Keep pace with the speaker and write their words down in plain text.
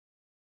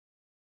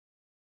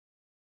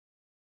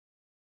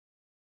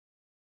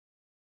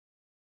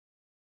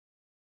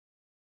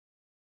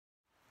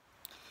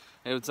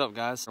Hey, what's up,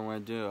 guys? I'm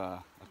going to do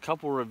a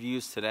couple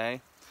reviews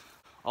today.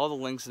 All the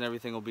links and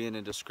everything will be in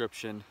the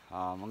description.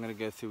 I'm going to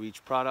go through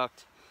each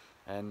product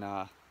and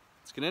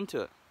let's get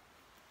into it.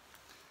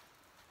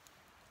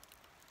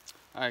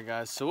 Alright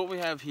guys, so what we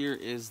have here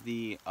is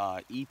the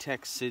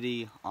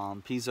Etekcity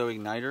Piezo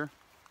igniter.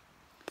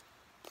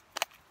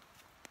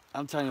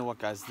 I'm telling you what,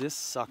 guys, this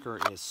sucker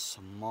is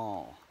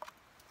small.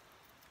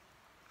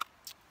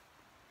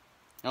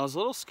 I was a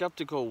little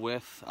skeptical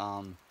with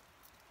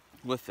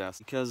this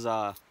because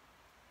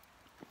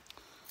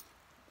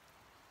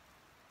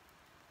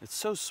it's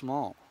so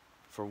small,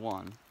 for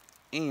one,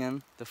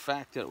 and the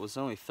fact that it was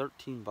only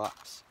 13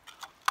 bucks.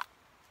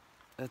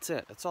 That's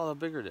it. That's all the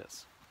bigger it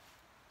is.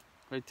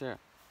 Right there.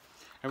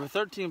 And for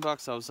 13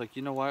 bucks, I was like,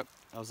 you know what?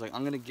 I was like,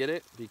 I'm gonna get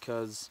it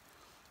because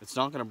it's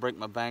not gonna break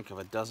my bank if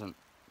it doesn't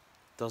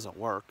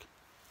work.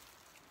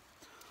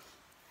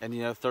 And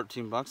you know,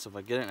 13 bucks, if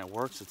I get it and it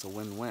works, it's a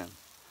win-win.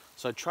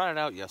 So I tried it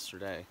out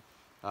yesterday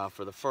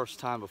for the first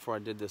time before I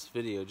did this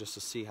video, just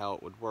to see how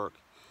it would work.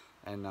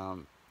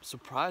 And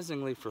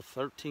surprisingly, for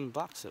 13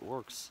 bucks, it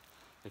works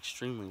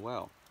extremely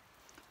well.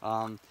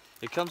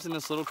 It comes in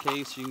this little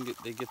case. You can get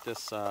they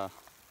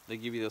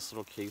give you this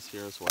little case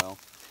here as well,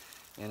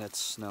 and it's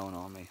snowing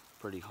on me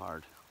pretty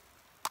hard.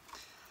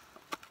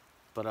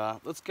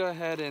 But let's go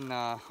ahead and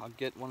I'll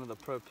get one of the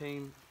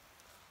propane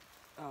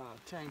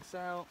tanks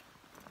out.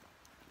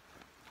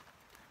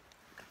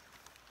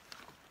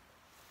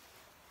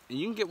 And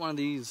you can get one of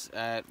these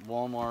at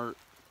Walmart,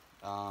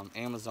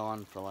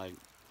 Amazon for like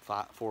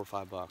 $4 or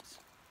 $5 bucks.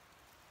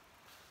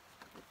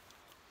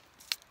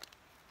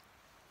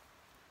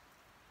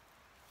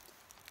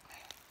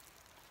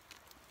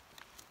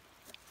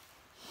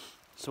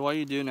 So what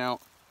you do now,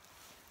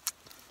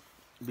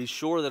 be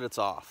sure that it's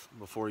off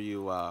before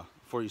you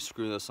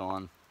screw this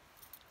on.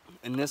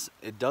 And this,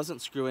 it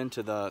doesn't screw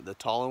into the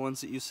taller ones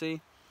that you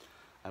see.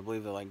 I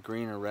believe they're like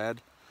green or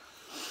red,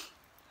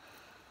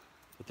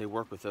 but they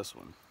work with this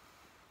one.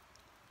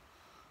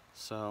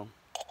 So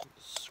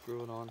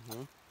screw it on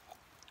here.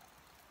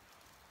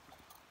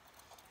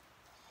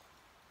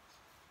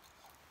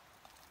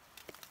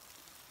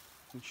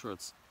 Make sure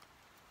it's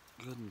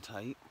good and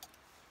tight.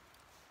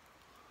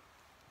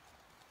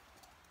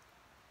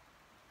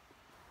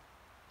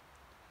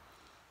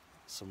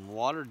 Some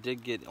water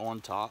did get on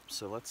top,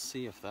 so let's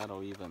see if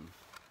that'll even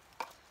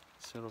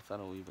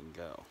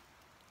go.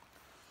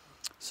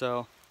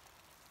 So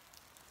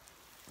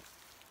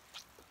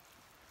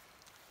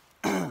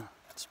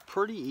it's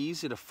pretty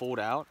easy to fold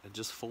out. It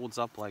just folds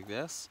up like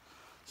this.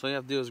 So all you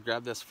have to do is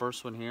grab this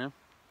first one here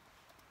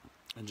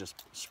and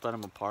just spread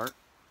them apart.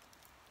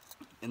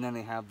 And then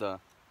they have the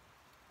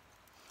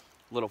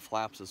little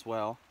flaps as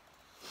well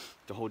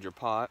to hold your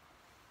pot.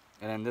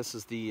 And then this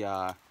is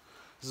the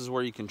this is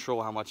where you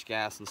control how much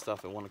gas and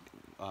stuff it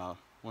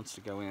wants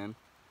to go in.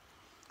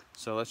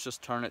 So let's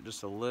just turn it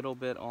just a little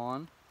bit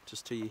on,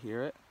 just till you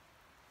hear it.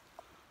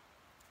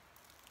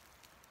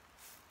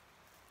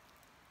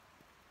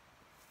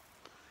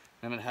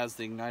 And it has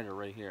the igniter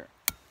right here.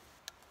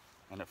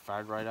 And it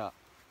fired right up.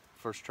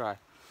 First try. I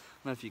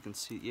don't know if you can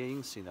see, yeah, you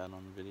can see that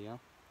on the video.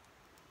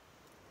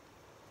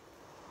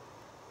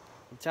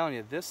 I'm telling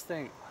you, this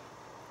thing,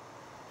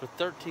 for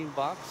 13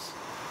 bucks,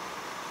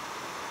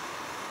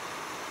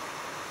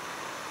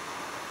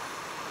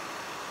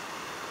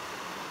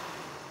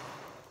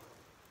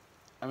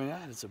 I mean,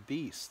 that is a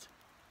beast.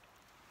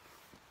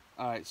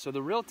 Alright, so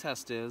the real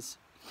test is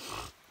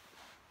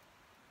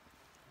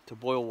to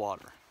boil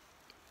water.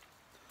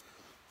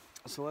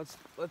 So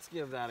let's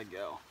give that a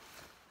go.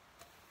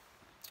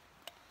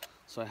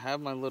 So I have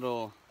my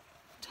little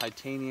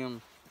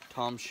titanium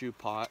Tomshoo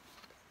pot.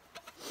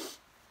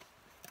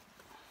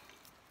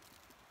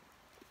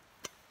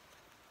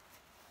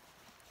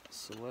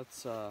 So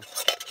let's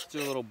do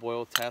a little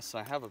boil test.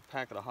 I have a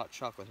packet of hot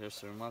chocolate here,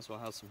 so we might as well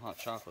have some hot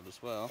chocolate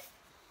as well.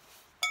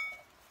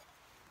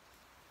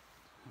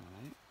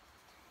 Alright.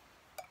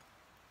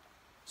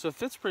 So it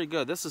fits pretty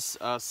good. This is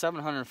a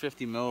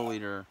 750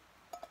 milliliter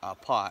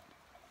pot.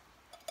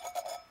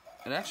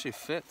 It actually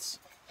fits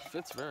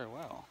very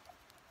well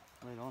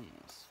right on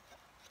this.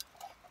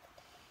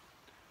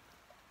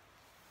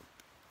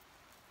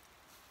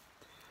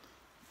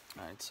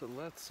 Alright, so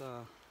let's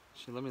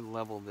actually, let me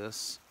level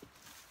this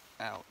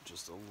out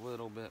just a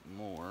little bit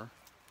more.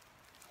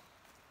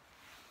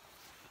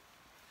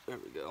 There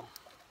we go.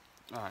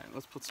 Alright,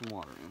 let's put some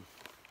water in.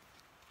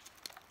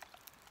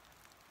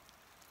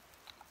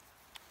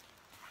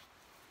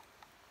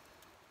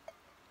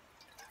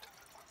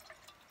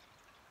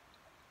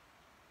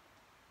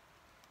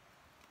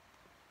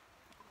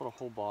 Put a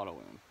whole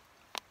bottle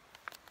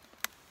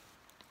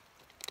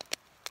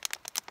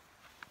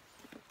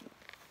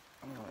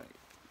in. Alright.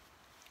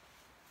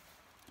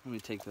 Let me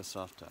take this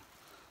off to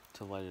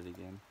light it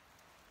again.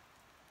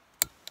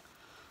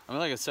 I mean,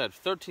 like I said,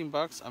 13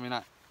 bucks, I mean,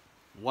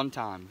 one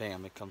time,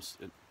 bam, it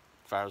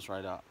fires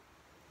right up.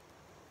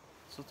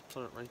 So let's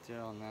put it right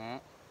there on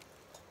that.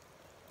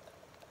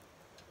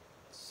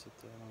 Sit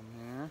that on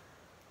there.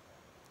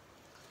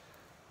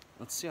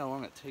 Let's see how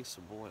long it takes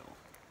to boil.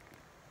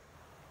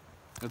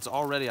 It's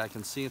already, I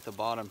can see at the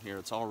bottom here,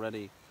 it's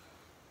already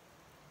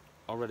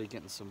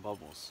getting some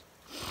bubbles.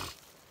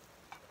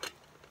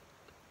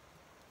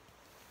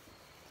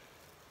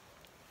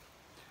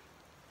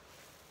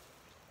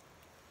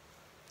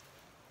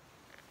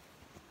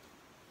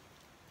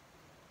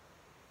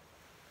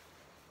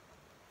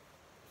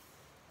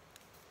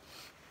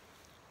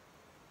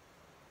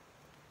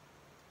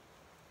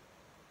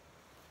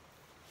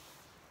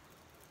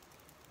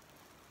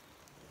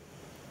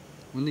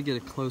 Let me get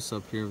a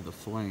close-up here of the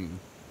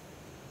flame.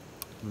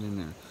 Put in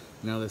there.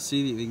 Now the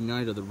see the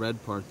igniter, the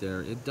red part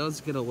there, it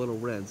does get a little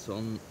red, so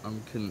I'm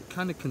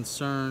kind of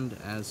concerned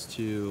as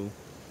to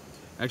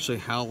actually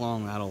how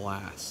long that'll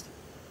last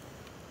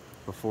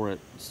before it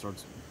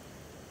starts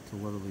to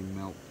literally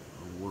melt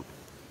or warp.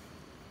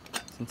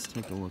 So let's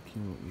take a look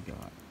here what we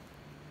got.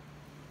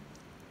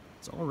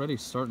 It's already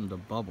starting to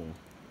bubble,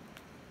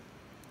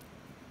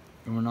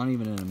 and we're not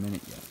even in a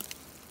minute yet.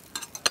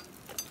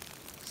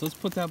 So let's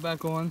put that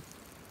back on.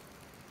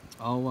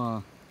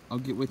 I'll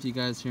get with you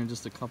guys here in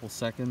just a couple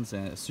seconds,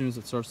 and as soon as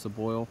it starts to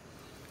boil,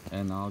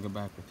 and I'll get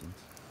back with you.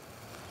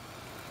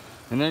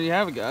 And there you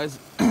have it, guys.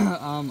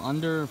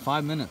 Under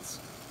 5 minutes,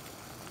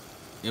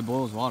 it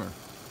boils water.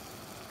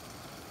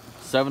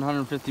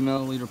 750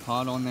 milliliter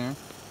pot on there.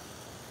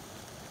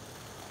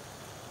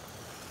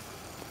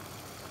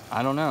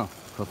 I don't know,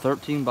 for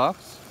 13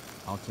 bucks,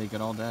 I'll take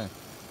it all day.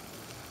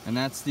 And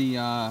that's the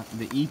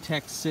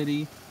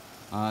Etekcity.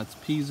 It's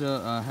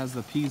Piezo, has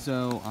the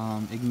Piezo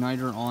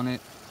igniter on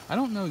it. I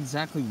don't know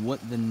exactly what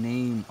the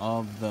name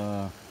of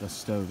the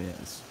stove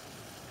is.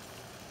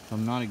 So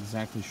I'm not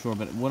exactly sure,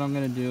 but what I'm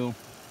gonna do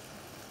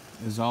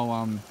is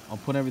I'll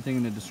put everything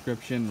in the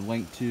description, the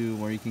link to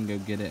where you can go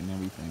get it and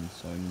everything,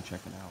 so you can check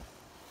it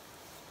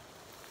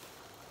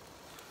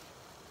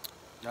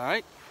out. All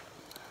right,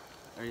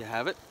 there you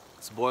have it.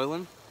 It's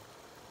boiling,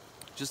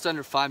 just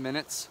under 5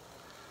 minutes.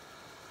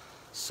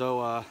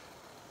 So I'm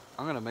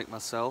gonna make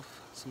myself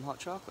some hot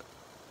chocolate.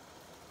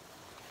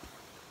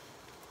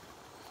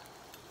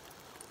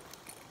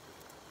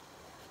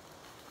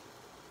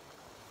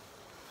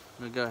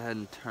 I'm gonna go ahead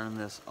and turn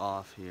this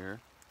off here.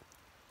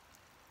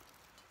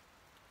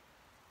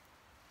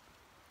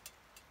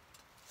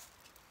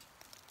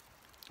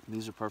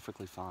 These are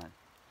perfectly fine.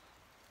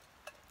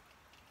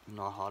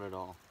 Not hot at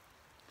all.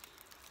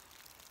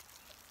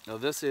 Now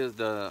this is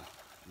the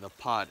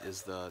pot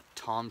is the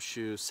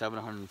Tomshoo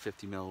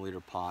 750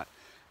 milliliter pot,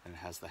 and it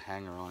has the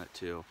hanger on it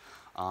too.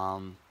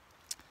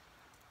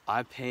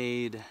 I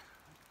paid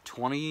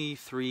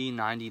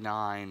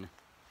 $23.99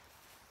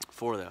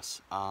 for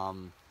this.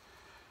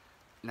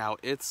 Now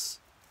it's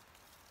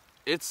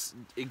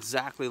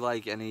exactly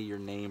like any of your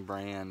name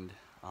brand,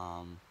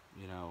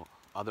 you know,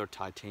 other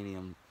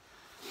titanium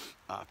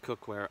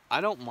cookware. I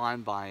don't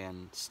mind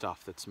buying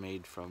stuff that's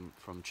made from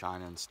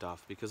China and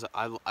stuff, because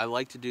I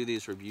like to do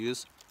these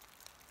reviews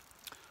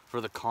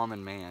for the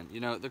common man. You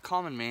know, the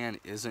common man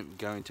isn't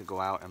going to go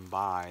out and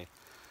buy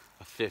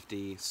a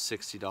 $50,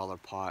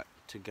 $60 pot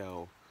to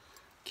go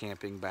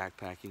camping,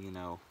 backpacking, you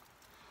know,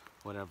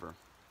 whatever.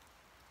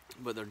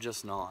 But they're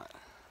just not.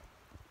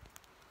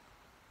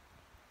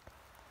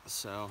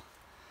 So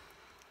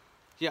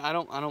yeah, I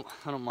don't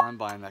mind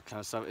buying that kind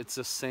of stuff. It's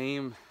the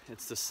same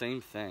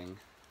thing.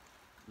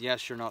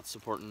 Yes, you're not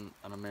supporting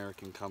an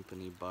American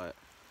company, but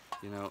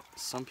you know,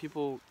 some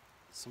people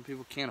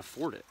can't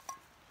afford it.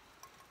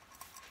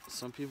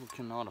 Some people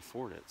cannot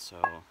afford it, so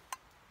I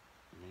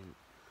mean,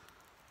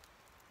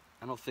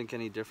 I don't think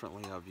any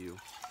differently of you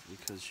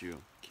because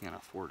you can't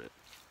afford it.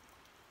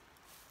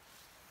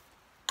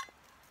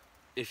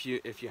 If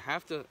you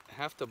have to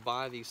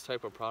buy these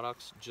type of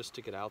products just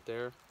to get out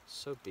there,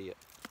 so be it.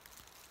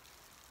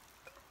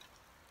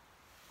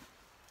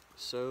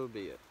 So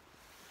be it.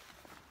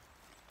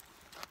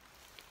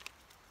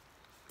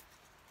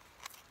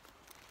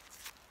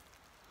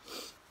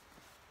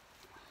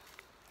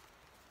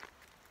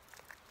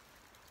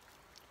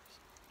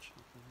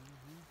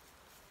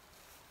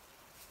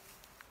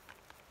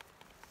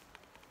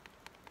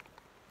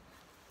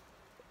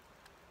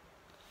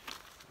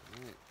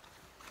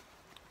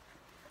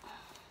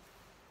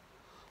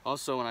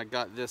 Also, when I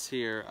got this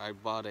here, I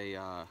bought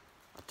a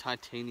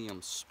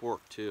titanium spork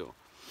too.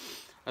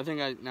 I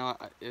think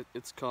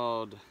it's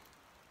called,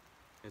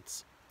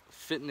 it's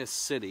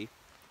Etekcity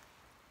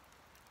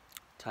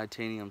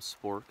titanium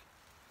spork.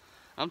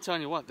 I'm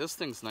telling you what, this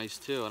thing's nice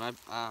too, and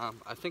I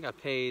think I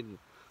paid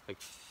like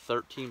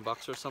 13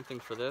 bucks or something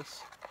for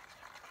this.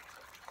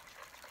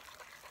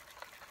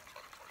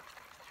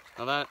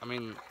 Now that, I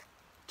mean,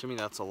 to me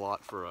that's a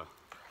lot for a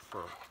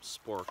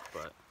spork,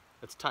 but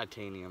it's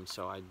titanium,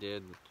 so I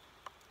did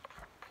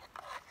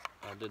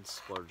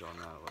splurge on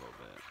that a little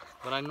bit.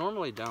 But I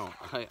normally don't.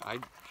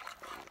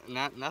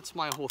 And that's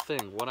my whole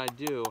thing. What I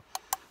do,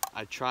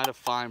 I try to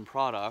find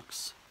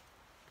products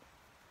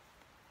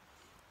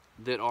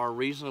that are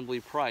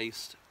reasonably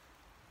priced,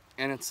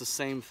 and it's the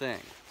same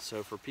thing.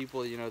 So for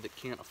people, you know, that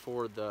can't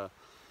afford the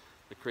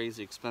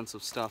crazy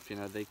expensive stuff, you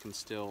know, they can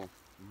still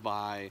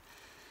buy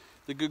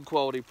the good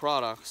quality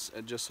products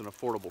at just an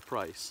affordable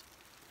price.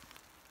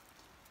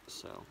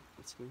 So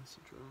it's nice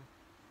and dry.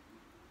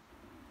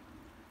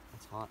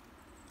 It's hot.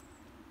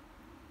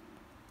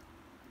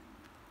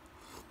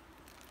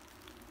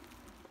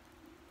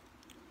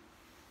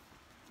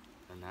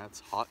 And that's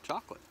hot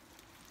chocolate.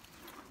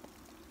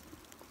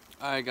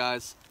 Alright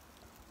guys,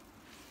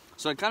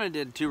 so I kind of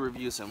did 2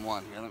 reviews in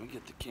one. Here, let me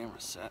get the camera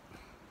set.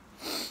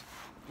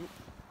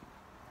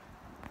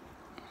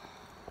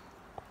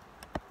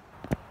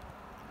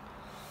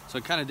 So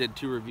I kind of did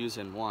 2 reviews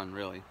in one,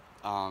 really.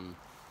 Well,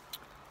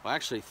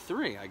 actually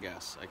 3, I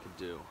guess I could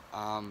do.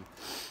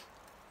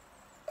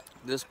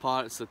 This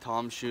pot, it's the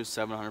Tomshoo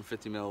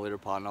 750 milliliter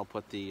pot, and I'll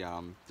put the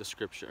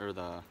description, or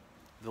the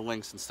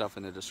links and stuff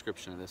in the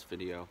description of this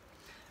video.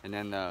 And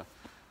then the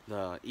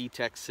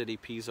Etekcity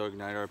Piezo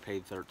igniter, I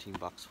paid 13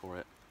 bucks for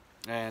it.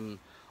 And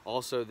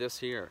also this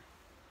here,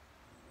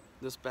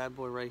 this bad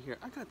boy right here,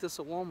 I got this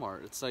at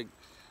Walmart. It's like,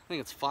 I think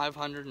it's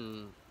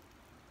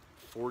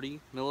 540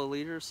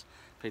 milliliters.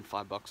 Paid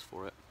 5 bucks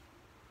for it.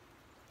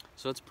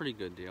 So it's a pretty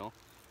good deal.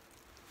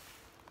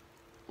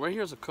 Right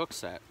here's a cook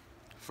set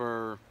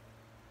for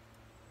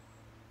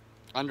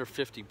under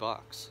 50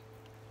 bucks.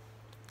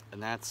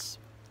 And it's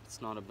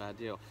not a bad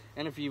deal.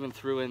 And if you even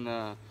threw in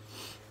the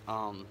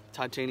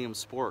titanium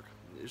spork,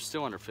 you're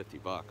still under 50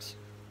 bucks.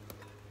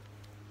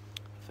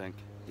 I think,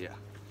 yeah.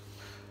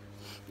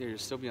 Yeah, you'll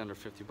still be under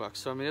 50 bucks.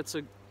 So I mean, it's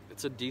a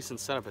decent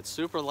setup. It's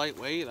super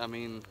lightweight. I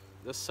mean,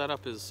 this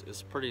setup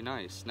is pretty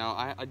nice.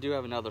 Now I do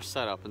have another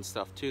setup and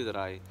stuff too that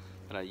I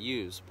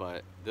use,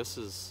 but this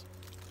is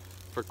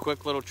for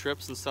quick little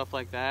trips and stuff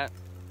like that.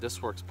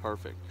 This works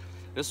perfect.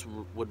 This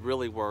would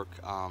really work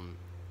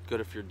good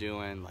if you're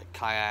doing like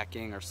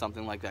kayaking or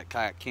something like that,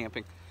 kayak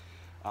camping.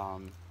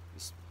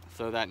 Just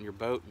throw that in your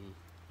boat and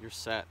you're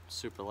set.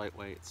 Super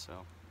lightweight.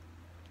 So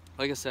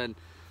like I said,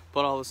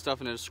 put all this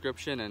stuff in the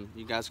description and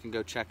you guys can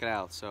go check it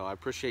out. So I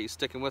appreciate you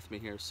sticking with me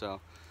here.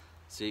 So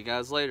see you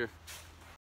guys later.